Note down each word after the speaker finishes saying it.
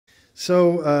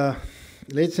So,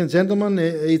 ladies and gentlemen,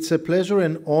 it's a pleasure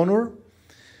and honor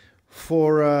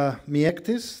for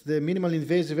MiECTiS, the Minimal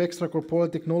Invasive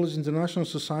Extracorporeal Technology International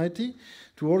Society,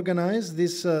 to organize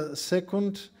this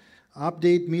second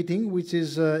update meeting, which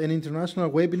is an international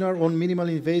webinar on minimal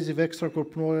invasive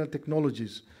extracorporeal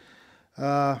technologies.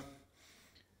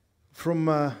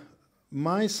 From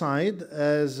my side,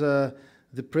 as the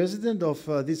president of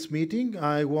this meeting,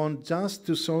 I want just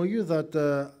to show you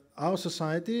that our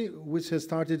society, which has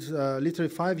started literally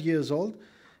 5 years old,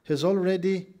 has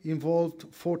already involved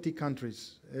 40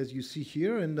 countries, as you see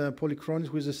here, and Polychronis,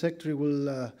 who is the secretary,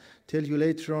 will tell you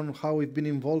later on how we've been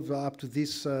involved up to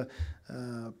this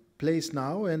place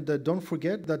now. And don't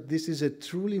forget that this is a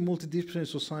truly multidisciplinary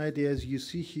society, as you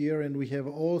see here, and we have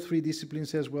all three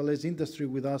disciplines as well as industry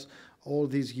with us all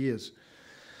these years.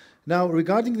 Now,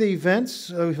 regarding the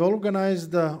events, we've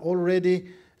organized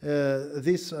already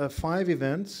these 5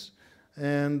 events,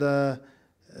 and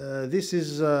this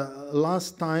is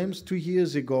last times 2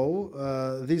 years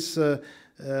ago, this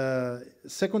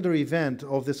secondary event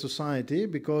of the society,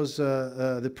 because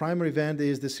the primary event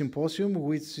is the symposium,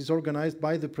 which is organized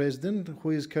by the president,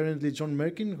 who is currently John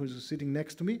Murkin, who's sitting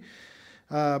next to me.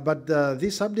 But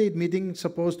this update meeting is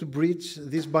supposed to bridge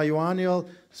this biannual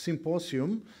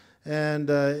symposium. And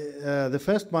the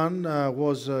first one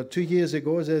was 2 years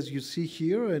ago, as you see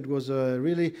here. It was a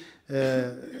really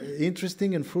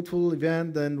interesting and fruitful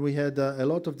event, and we had a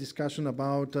lot of discussion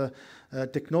about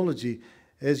technology.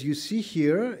 As you see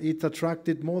here, it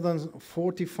attracted more than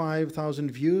 45,000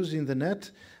 views in the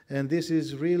net, and this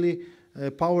is really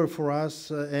power for us,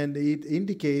 and it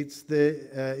indicates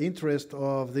the interest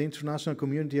of the international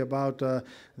community about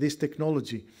this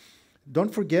technology.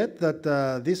 Don't forget that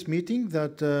this meeting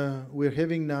that we're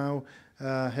having now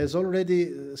has already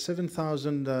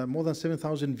more than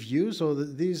 7,000 views. So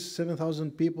these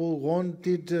 7,000 people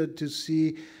wanted to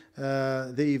see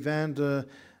the event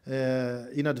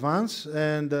in advance,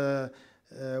 and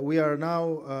we are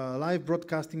now live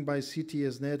broadcasting by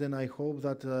CTSNet, and I hope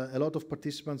that a lot of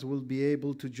participants will be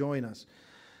able to join us.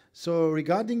 So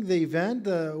regarding the event,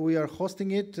 we are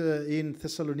hosting it in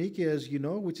Thessaloniki, as you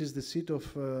know, which is the seat of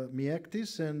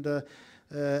MiECTiS. And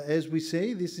as we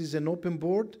say, this is an open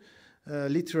board,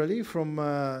 literally, from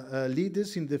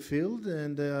leaders in the field.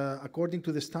 And according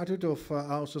to the statute of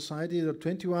our society, there are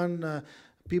 21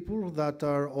 people that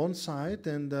are on site,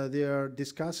 and they are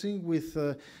discussing with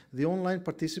the online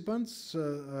participants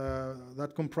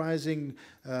that comprising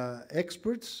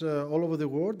experts all over the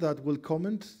world that will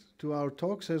comment to our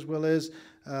talks, as well as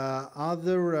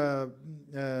other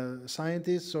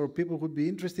scientists or people who would be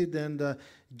interested and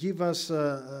give us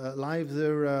live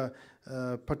their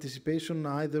participation,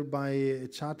 either by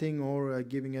chatting or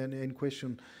giving an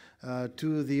question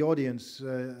to the audience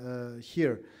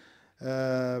here.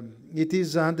 It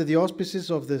is under the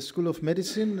auspices of the School of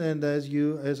Medicine, and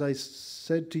as I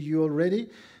said to you already,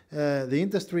 the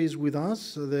industry is with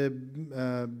us, the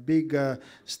big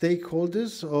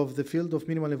stakeholders of the field of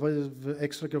minimal invasive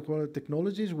extracorporeal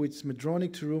technologies, which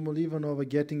Medtronic, Terumo, Livanova,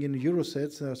 Getting in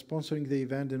Eurosets are sponsoring the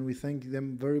event, and we thank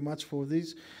them very much for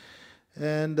this.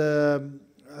 And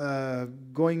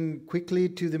going quickly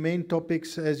to the main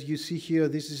topics, as you see here,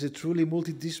 this is a truly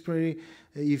multidisciplinary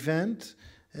event.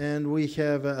 And we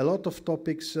have a lot of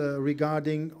topics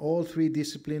regarding all three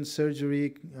disciplines: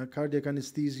 surgery, cardiac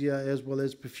anesthesia, as well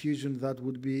as perfusion, that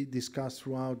would be discussed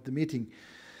throughout the meeting.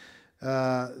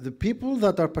 The people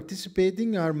that are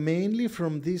participating are mainly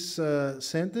from these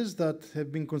centers that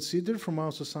have been considered from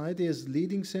our society as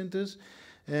leading centers.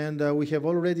 And we have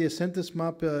already a centers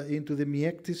map into the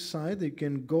MiECTiS side. You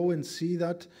can go and see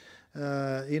that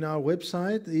in our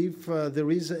website. If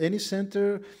there is any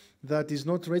center that is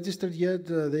not registered yet,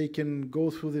 they can go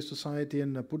through the society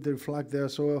and put their flag there,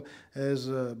 so as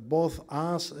both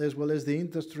us as well as the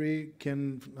industry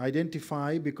can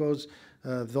identify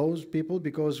those people,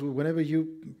 because whenever you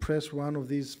press one of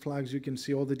these flags, you can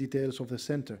see all the details of the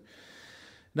center.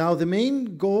 Now, the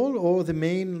main goal or the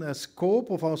main scope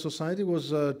of our society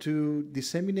was to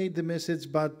disseminate the message,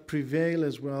 but prevail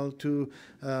as well to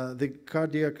the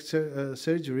cardiac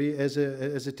surgery as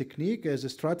a technique, as a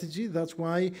strategy. That's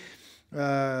why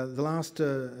the last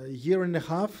year and a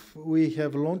half we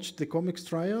have launched the COMEX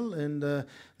trial, and the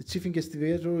chief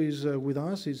investigator is with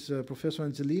us, is Professor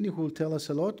Angelini, who will tell us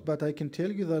a lot. But I can tell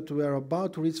you that we are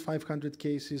about to reach 500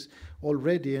 cases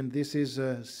already, and this is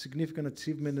a significant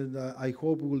achievement, and I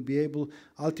hope we will be able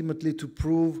ultimately to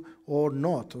prove, or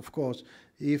not, of course,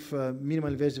 if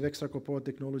minimal invasive extracorporeal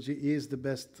technology is the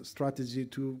best strategy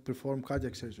to perform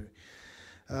cardiac surgery.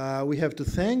 We have to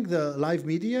thank the Live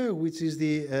Media, which is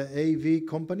the AV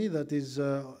company that is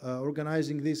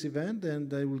organizing this event, and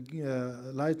they will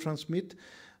live transmit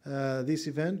this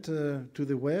event to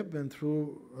the web and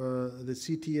through the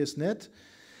CTS net.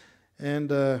 And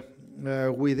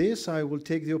with this, I will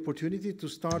take the opportunity to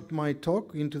start my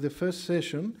talk into the first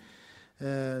session.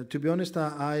 To be honest,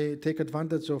 I take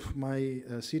advantage of my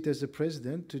seat as the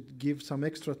president to give some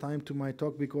extra time to my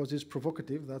talk because it's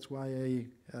provocative. That's why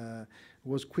I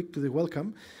was quick to the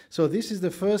welcome. So this is the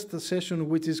first session,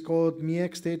 which is called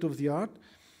MiECT State of the Art.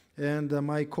 And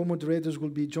my co-moderators will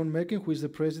be John Murkin, who is the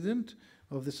president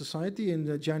of the society,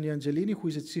 and Gianni Angelini, who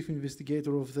is the chief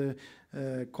investigator of the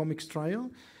comics trial.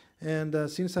 And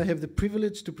since I have the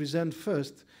privilege to present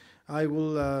first, I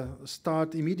will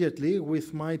start immediately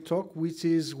with my talk, which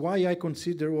is why I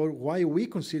consider, or why we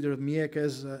consider MiECT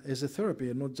as a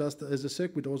therapy, and not just as a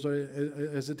circuit, also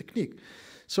as a technique.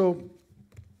 So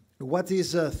what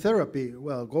is therapy?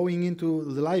 Well, going into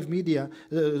the Live Media,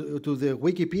 to the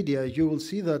Wikipedia, you will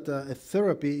see that a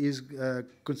therapy is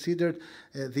considered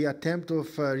the attempt of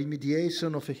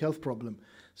remediation of a health problem.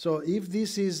 So if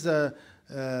this is the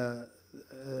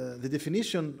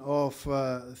definition of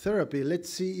therapy, let's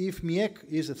see if MiECT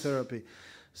is a therapy.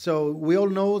 So we all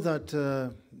know that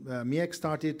MiECT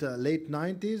started late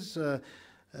 90s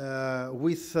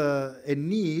with a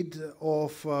need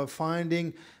of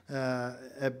finding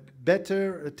a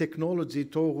better technology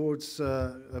towards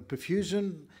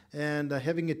perfusion and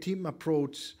having a team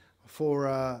approach for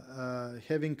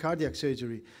having cardiac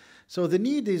surgery. So the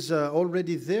need is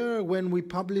already there when we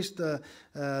published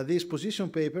this position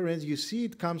paper, and you see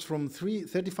it comes from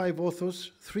 35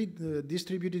 authors,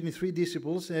 distributed in 3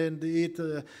 disciplines, and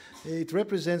it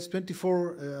represents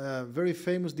 24 very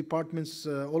famous departments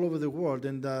all over the world,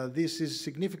 and this is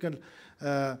significant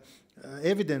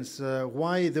evidence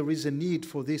why there is a need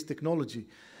for this technology.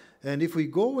 And if we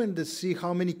go and see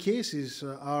how many cases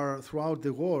are throughout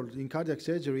the world in cardiac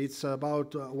surgery, it's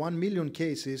about 1 million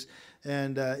cases.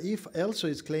 And if ELSO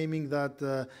is claiming that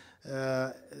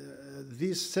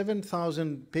these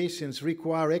 7,000 patients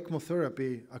require ECMO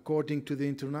therapy, according to the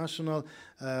international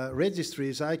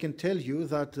registries, I can tell you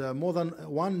that more than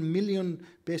 1 million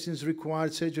patients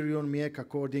required surgery on MiECT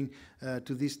according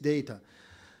to this data.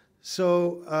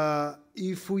 So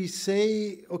if we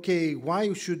say, okay,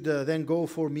 why should then go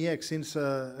for MiECT since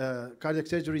cardiac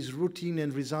surgery is routine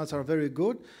and results are very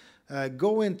good,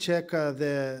 go and check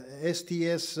the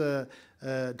STS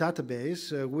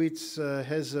database, which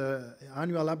has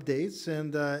annual updates.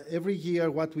 And every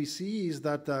year what we see is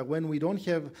that when we don't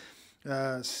have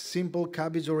simple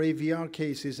CABG or AVR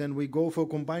cases and we go for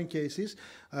combined cases,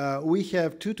 we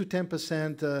have 2 to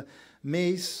 10%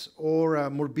 MACE or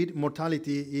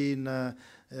mortality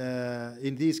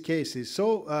in these cases.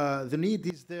 So the need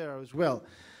is there as well.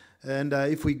 And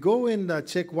if we go and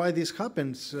check why this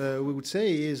happens, we would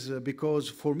say is because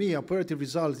for me, operative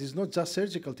result is not just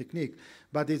surgical technique,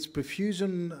 but it's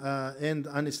perfusion and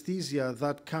anesthesia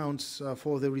that counts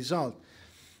for the result.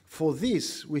 For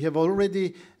this, we have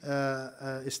already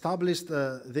established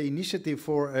the initiative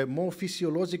for a more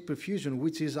physiologic perfusion,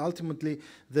 which is ultimately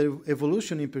the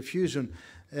evolution in perfusion.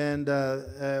 And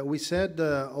we said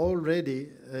already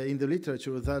in the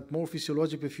literature that more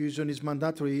physiologic perfusion is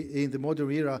mandatory in the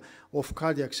modern era of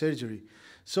cardiac surgery.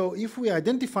 So if we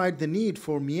identified the need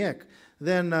for MiECT,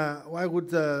 then I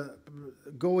would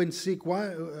go and seek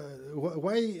why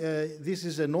this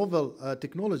is a novel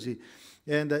technology.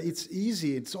 And it's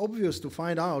easy, it's obvious to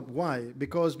find out why,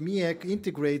 because MiECT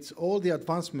integrates all the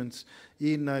advancements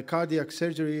in cardiac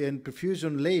surgery and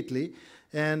perfusion lately.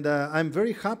 And I'm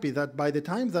very happy that by the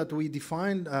time that we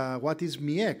defined what is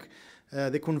MiECT,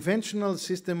 the conventional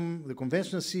system, the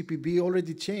conventional CPB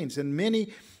already changed, and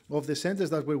many of the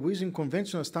centers that were using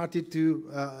conventional started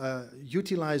to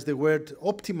utilize the word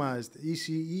optimized,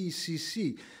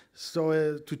 ECC,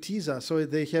 so to TISA, so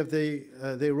they have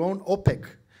their own OPEC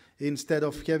instead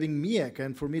of having MiECT.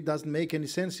 And for me, it doesn't make any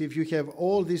sense. If you have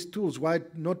all these tools, why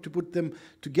not to put them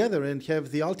together and have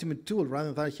the ultimate tool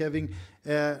rather than having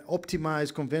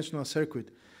optimized conventional circuit?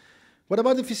 What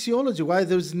about the physiology? Why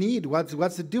there's need?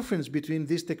 What's the difference between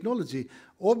this technology?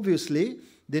 Obviously,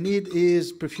 the need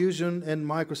is perfusion and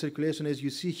microcirculation, as you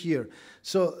see here.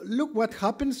 So look what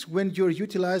happens when you're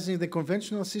utilizing the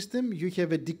conventional system. You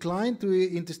have a decline to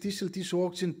interstitial tissue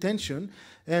oxygen tension,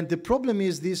 and the problem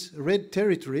is this red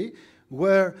territory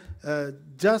where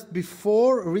just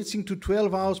before reaching to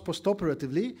 12 hours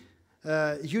postoperatively,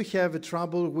 you have a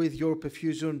trouble with your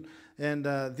perfusion, and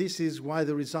this is why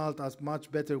the result is much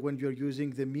better when you're using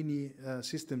the mini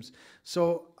systems.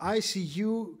 So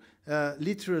ICU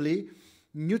literally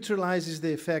neutralizes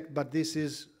the effect, but this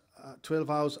is 12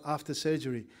 hours after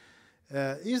surgery.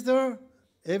 Is there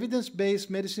evidence-based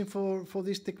medicine for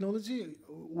this technology?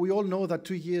 We all know that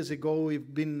 2 years ago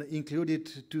we've been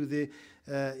included to the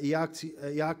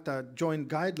MiECT joint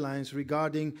guidelines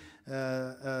regarding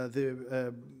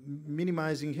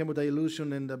minimizing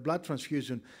hemodilution and blood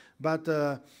transfusion. But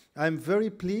I'm very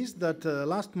pleased that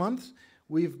last month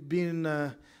we've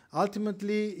been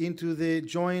ultimately into the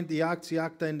joint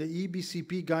MiECT and the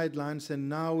EBCP guidelines, and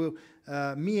now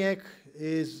MiECT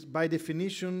is by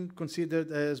definition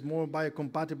considered as more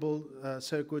biocompatible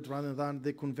circuit rather than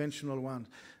the conventional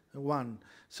one.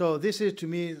 So this is to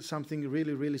me something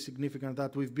really, really significant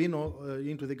that we've been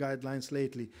into the guidelines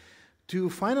lately. To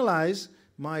finalize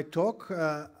my talk,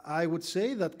 I would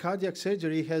say that cardiac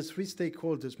surgery has three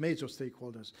stakeholders, major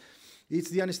stakeholders. It's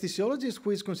the anesthesiologist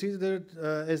who is considered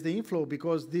as the inflow,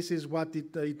 because this is what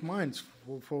it minds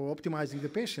for optimizing the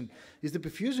patient. It's the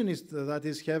perfusionist that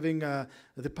is having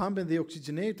the pump and the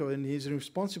oxygenator, and he's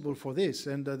responsible for this,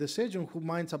 and the surgeon who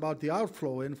minds about the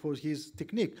outflow and for his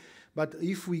technique. But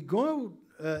if we go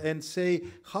and say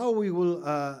how we will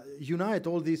unite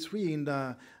all these three in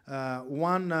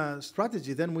one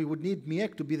strategy, then we would need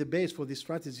MiECT to be the base for this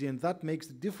strategy, and that makes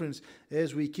the difference.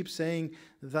 As we keep saying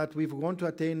that we want to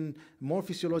attain more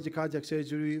physiologic cardiac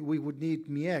surgery, we would need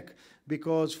MiECT,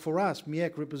 because for us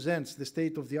MiECT represents the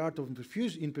state of the art of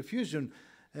perfusion.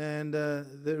 And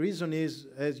the reason is,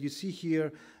 as you see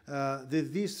here,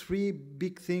 these three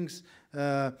big things,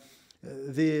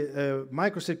 the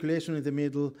microcirculation in the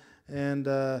middle, and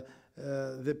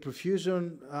the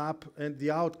perfusion up and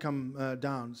the outcome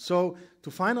down. So to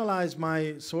finalize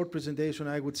my short presentation,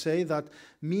 I would say that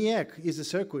MiECT is a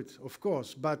circuit, of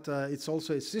course, but it's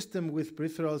also a system with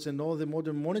peripherals and all the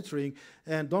modern monitoring.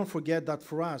 And don't forget that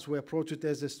for us, we approach it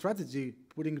as a strategy,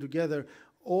 putting together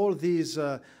all these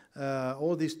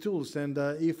tools. And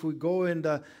if we go and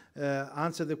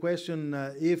answer the question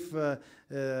if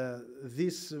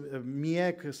this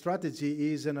MiECT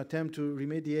strategy is an attempt to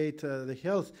remediate the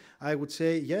health, I would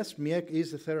say yes, MiECT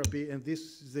is a therapy, and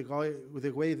this is the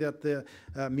way that the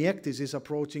MiECTiS is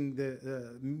approaching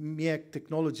the MiECT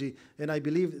technology, and I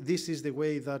believe this is the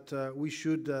way that we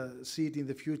should see it in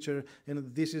the future,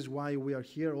 and this is why we are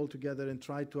here all together and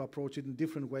try to approach it in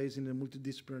different ways in a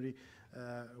multidisciplinary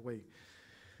way.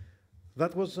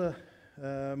 That was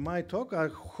my talk. I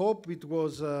hope it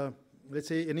was, let's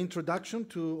say, an introduction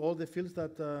to all the fields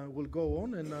that will go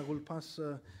on, and I will pass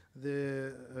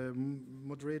the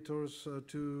moderators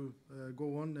to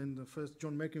go on. And first,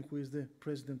 John Murkin, who is the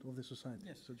president of the society.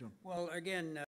 Yes. So, John. Well, again.